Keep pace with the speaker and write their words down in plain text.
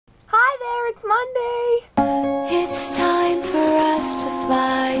it's Monday! It's time for us to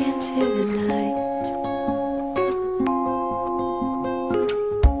fly into the night.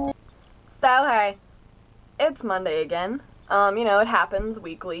 So, hey, it's Monday again. You know, it happens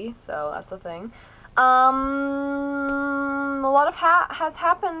weekly, so that's a thing. A lot of has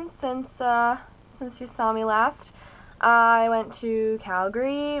happened since you saw me last. I went to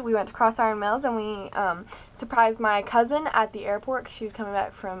Calgary, we went to Cross Iron Mills, and we surprised my cousin at the airport because she was coming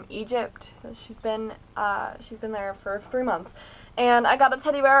back from Egypt. She's been there for 3 months. And I got a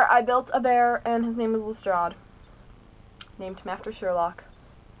teddy bear. I built a bear, and his name is Lestrade. Named him after Sherlock.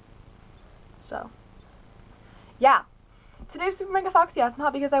 So, yeah. Today was Super Mega Foxy Awesome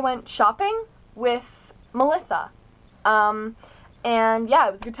Hot because I went shopping with Melissa. And yeah,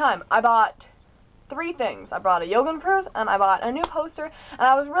 it was a good time. I bought 3 things. I brought a Yoga Froze, and I bought a new poster, and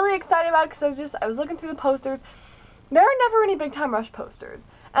I was really excited about it because I was looking through the posters. There are never any Big Time Rush posters,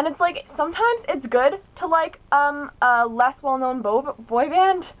 and it's like, sometimes it's good to like a less well-known boy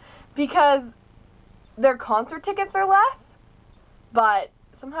band because their concert tickets are less, but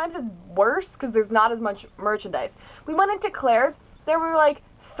sometimes it's worse because there's not as much merchandise. We went into Claire's, there were like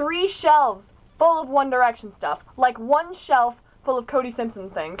 3 shelves full of One Direction stuff, like 1 shelf full of Cody Simpson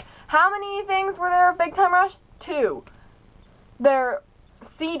things. How many things were there of Big Time Rush? 2. Their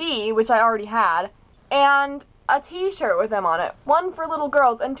CD, which I already had, and a t-shirt with them on it. 1 for little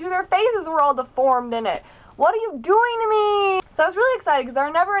girls, and 2, their faces were all deformed in it. What are you doing to me? So I was really excited because there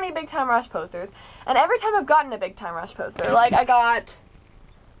are never any Big Time Rush posters, and every time I've gotten a Big Time Rush poster, like I got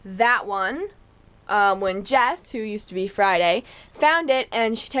that one, when Jess, who used to be Friday, found it,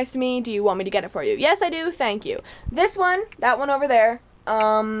 and she texted me, do you want me to get it for you? Yes, I do, thank you. This one, that one over there,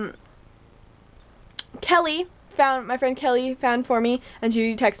 my friend Kelly found for me, and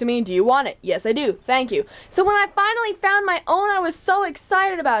she texted me, do you want it? Yes, I do, thank you. So when I finally found my own, I was so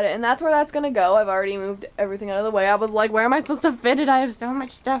excited about it, and that's where that's gonna go. I've already moved everything out of the way. I was like, where am I supposed to fit it? I have so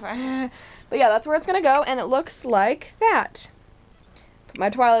much stuff. But yeah, that's where it's gonna go, and it looks like that. My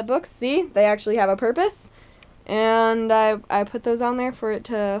Twilight books, see, they actually have a purpose, and I put those on there for it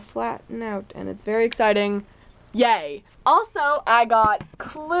to flatten out, and it's very exciting. Yay! Also, I got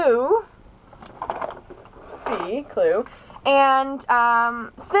Clue. See, Clue. And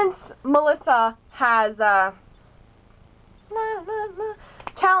since Melissa has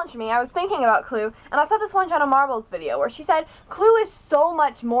challenged me, I was thinking about Clue, and I saw this one Jenna Marbles video where she said Clue is so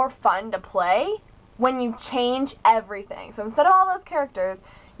much more fun to play when you change everything. So instead of all those characters,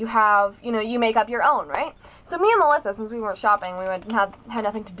 you have, you make up your own, right? So me and Melissa, since we weren't shopping, we had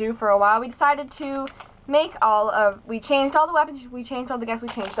nothing to do for a while, we decided to make we changed all the weapons, we changed all the guests, we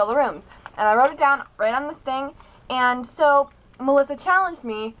changed all the rooms. And I wrote it down right on this thing, and so Melissa challenged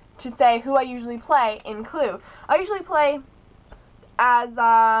me to say who I usually play in Clue. I usually play as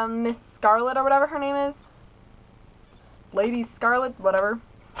Miss Scarlet, or whatever her name is. Lady Scarlet, whatever.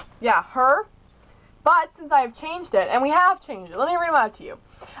 Yeah, her. But since I have changed it, and we have changed it, let me read them out to you.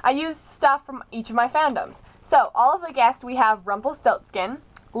 I use stuff from each of my fandoms. So, all of the guests, we have Rumpelstiltskin,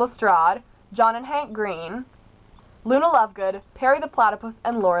 Lestrade, John and Hank Green, Luna Lovegood, Perry the Platypus,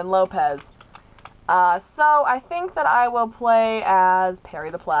 and Lauren Lopez. So I think that I will play as Perry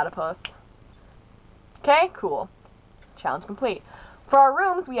the Platypus. Okay, cool. Challenge complete. For our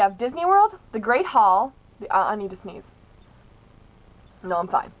rooms, we have Disney World, the Great Hall, I need to sneeze. No, I'm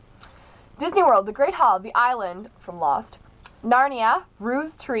fine. Disney World, the Great Hall, the Island from Lost, Narnia,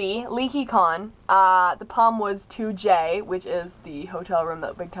 Ruse Tree, Leaky Con, the Palm was 2J, which is the hotel room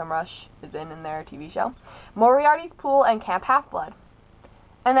that Big Time Rush is in their TV show, Moriarty's Pool, and Camp Half-Blood.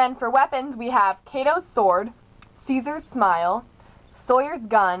 And then for weapons, we have Cato's Sword, Caesar's Smile, Sawyer's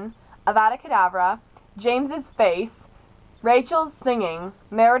Gun, Avada Kedavra, James's Face, Rachel's Singing,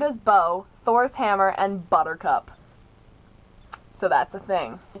 Merida's Bow, Thor's Hammer, and Buttercup. So that's a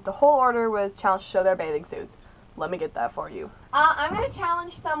thing. The whole order was challenged to show their bathing suits. Let me get that for you. I'm going to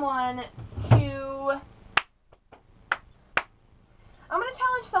challenge someone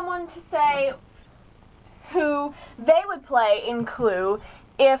to say who they would play in Clue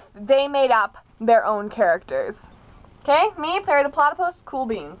if they made up their own characters. Okay? Me, Perry the Platypus, cool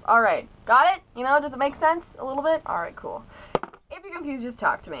beans. Alright. Got it? Does it make sense a little bit? Alright, cool. If you're confused, just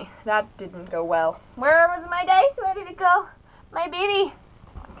talk to me. That didn't go well. Where was my dice? Where did it go? My baby.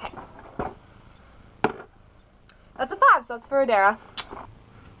 Okay. That's a 5, so that's for Adara.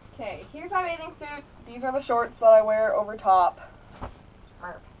 Okay, here's my bathing suit. These are the shorts that I wear over top.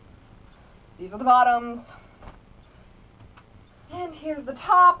 These are the bottoms. And here's the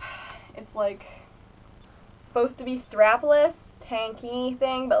top. It's like supposed to be strapless, tanky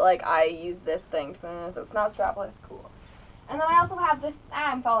thing, but like I use this thing, so it's not strapless. Cool. And then I also have this,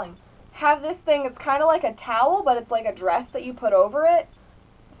 I'm falling. have this thing. It's kind of like a towel, but it's like a dress that you put over it.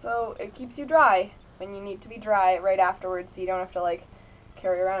 So it keeps you dry when you need to be dry right afterwards, so you don't have to like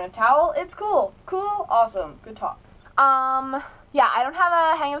carry around a towel. It's cool. Cool, awesome, good talk. Yeah, I don't have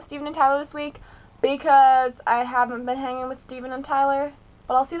a hang with Steven and Tyler this week because I haven't been hanging with Steven and Tyler,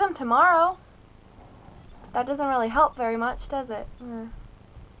 but I'll see them tomorrow. That doesn't really help very much, does it?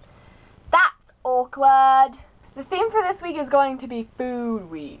 That's awkward. The theme for this week is going to be Food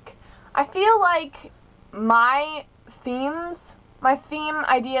Week. I feel like my theme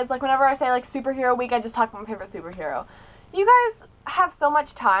ideas, like whenever I say like superhero week, I just talk about my favorite superhero. You guys have so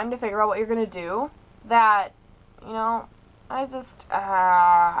much time to figure out what you're gonna do that, you know, I just,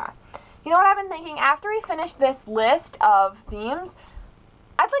 you know what I've been thinking? After we finish this list of themes,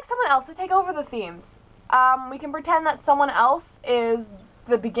 I'd like someone else to take over the themes. We can pretend that someone else is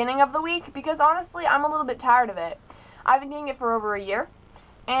the beginning of the week, because honestly, I'm a little bit tired of it. I've been doing it for over a year,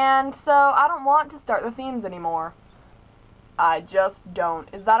 and so I don't want to start the themes anymore. I just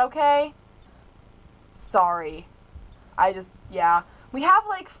don't. Is that okay? Sorry. Yeah. We have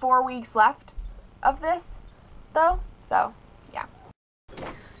like 4 weeks left of this, though, so, yeah.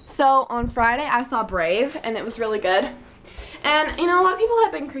 So, on Friday, I saw Brave, and it was really good. And, you know, a lot of people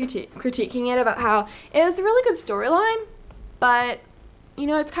have been critiquing it about how it was a really good storyline, but, you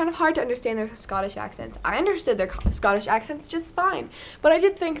know, it's kind of hard to understand their Scottish accents. I understood their Scottish accents just fine, but I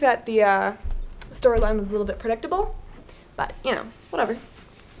did think that the storyline was a little bit predictable, but, you know, whatever.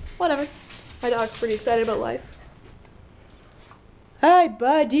 Whatever. My dog's pretty excited about life. Hi,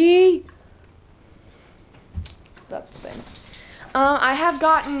 buddy! That's the thing. I have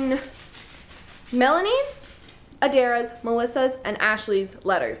gotten Melanie's, Adara's, Melissa's, and Ashley's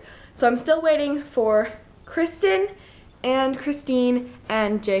letters. So I'm still waiting for Kristen and Christine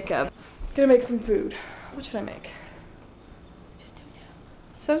and Jacob. Gonna make some food. What should I make? Just don't know.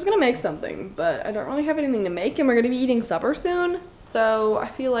 So I was gonna make something, but I don't really have anything to make, and we're gonna be eating supper soon. So I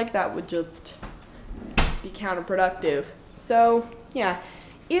feel like that would just be counterproductive. So yeah,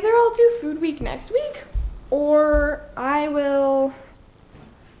 either I'll do Food Week next week, or I'll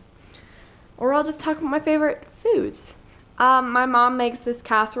just talk about my favorite foods. My mom makes this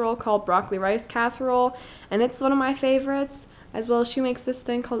casserole called broccoli rice casserole, and it's one of my favorites. As well as she makes this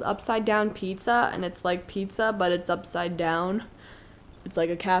thing called upside down pizza, and it's like pizza, but it's upside down. It's like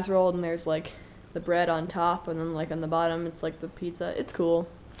a casserole, and there's like the bread on top, and then like on the bottom, it's like the pizza. It's cool.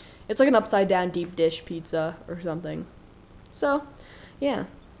 It's like an upside down deep dish pizza or something. So, yeah.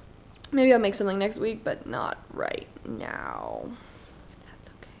 Maybe I'll make something next week, but not right now. If that's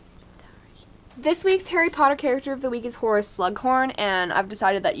okay. This week's Harry Potter character of the week is Horace Slughorn, and I've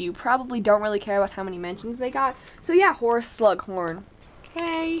decided that you probably don't really care about how many mentions they got. So yeah, Horace Slughorn.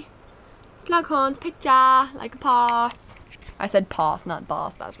 Okay. Slughorn's picture, like a pass. I said pass, not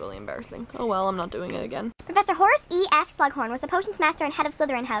boss. That's really embarrassing. Oh well, I'm not doing it again. Professor Horace E. F. Slughorn was the potions master and head of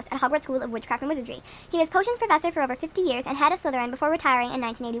Slytherin House at Hogwarts School of Witchcraft and Wizardry. He was potions professor for over 50 years and head of Slytherin before retiring in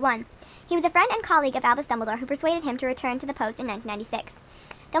 1981. He was a friend and colleague of Albus Dumbledore, who persuaded him to return to the post in 1996.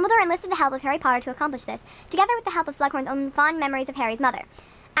 Dumbledore enlisted the help of Harry Potter to accomplish this, together with the help of Slughorn's own fond memories of Harry's mother.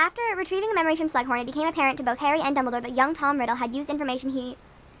 After retrieving the memory from Slughorn, it became apparent to both Harry and Dumbledore that young Tom Riddle had used information he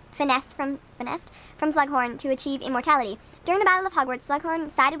finessed from Slughorn to achieve immortality. During the Battle of Hogwarts, Slughorn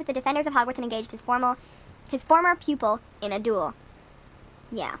sided with the defenders of Hogwarts and engaged his former pupil in a duel.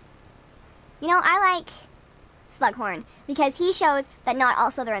 Yeah. You know, I like Slughorn because he shows that not all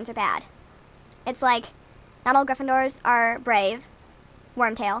Slytherins are bad. It's like, not all Gryffindors are brave,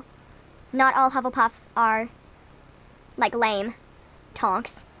 Wormtail. Not all Hufflepuffs are, like, lame,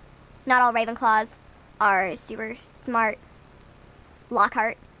 Tonks. Not all Ravenclaws are super smart,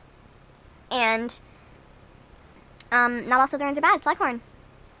 Lockhart. And not all Slytherins are bad, Slughorn.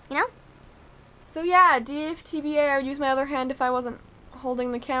 You know? So yeah, DFTBA, I would use my other hand if I wasn't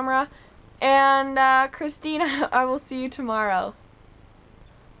holding the camera. And Christine, I will see you tomorrow.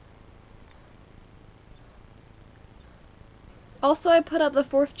 Also, I put up the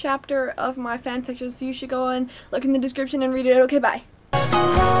 4th chapter of my fanfiction, so you should go and look in the description and read it. Okay, bye. Say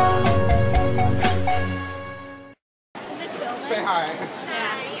hi.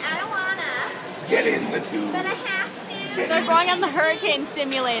 I don't wanna. Get in the tube. But I have to. They're going on the hurricane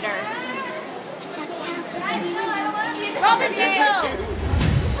simulator. Robyn, you go!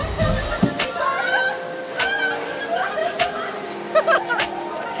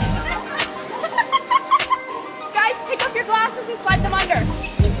 Guys, take off your glasses and slide them under.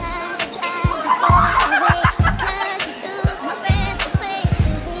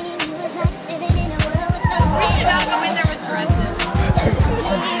 We should all go in there with dresses.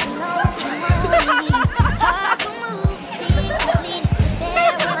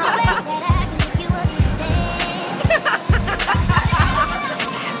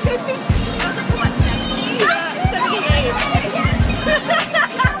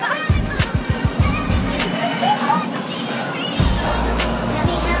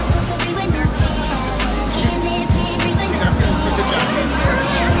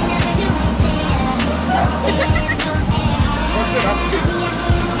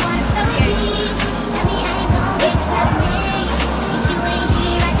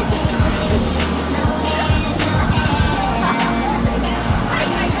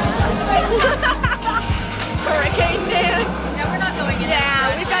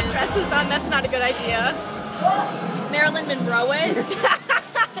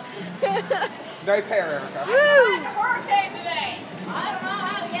 Nice hair, Erica. I'm a hurricane today. I don't know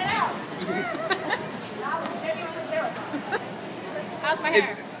how to get out. How's my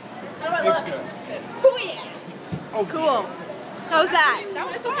hair? How do I look? It's good. Oh yeah. Oh, Cool. How's that? That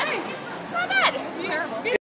was fun. It's not bad. It wasn't terrible.